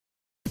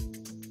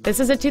This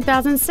is a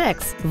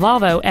 2006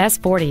 Volvo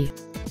S40.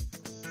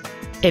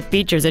 It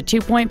features a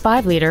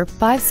 2.5-liter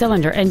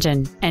 5-cylinder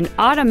engine, an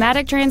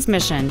automatic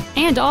transmission,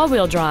 and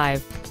all-wheel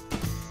drive.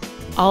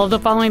 All of the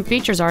following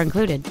features are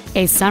included: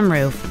 a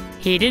sunroof,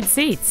 heated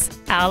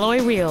seats,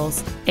 alloy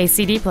wheels, a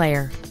CD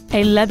player,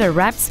 a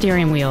leather-wrapped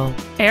steering wheel,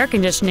 air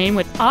conditioning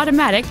with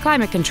automatic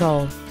climate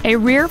control, a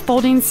rear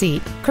folding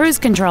seat, cruise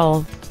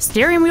control,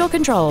 steering wheel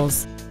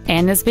controls,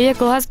 and this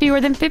vehicle has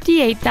fewer than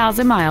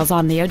 58,000 miles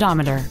on the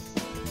odometer.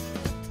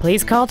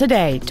 Please call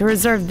today to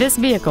reserve this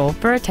vehicle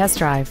for a test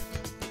drive.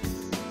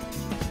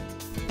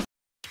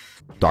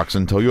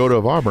 Doxon Toyota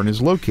of Auburn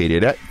is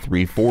located at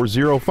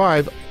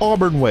 3405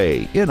 Auburn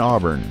Way in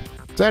Auburn,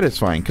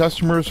 satisfying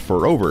customers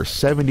for over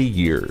 70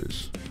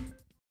 years.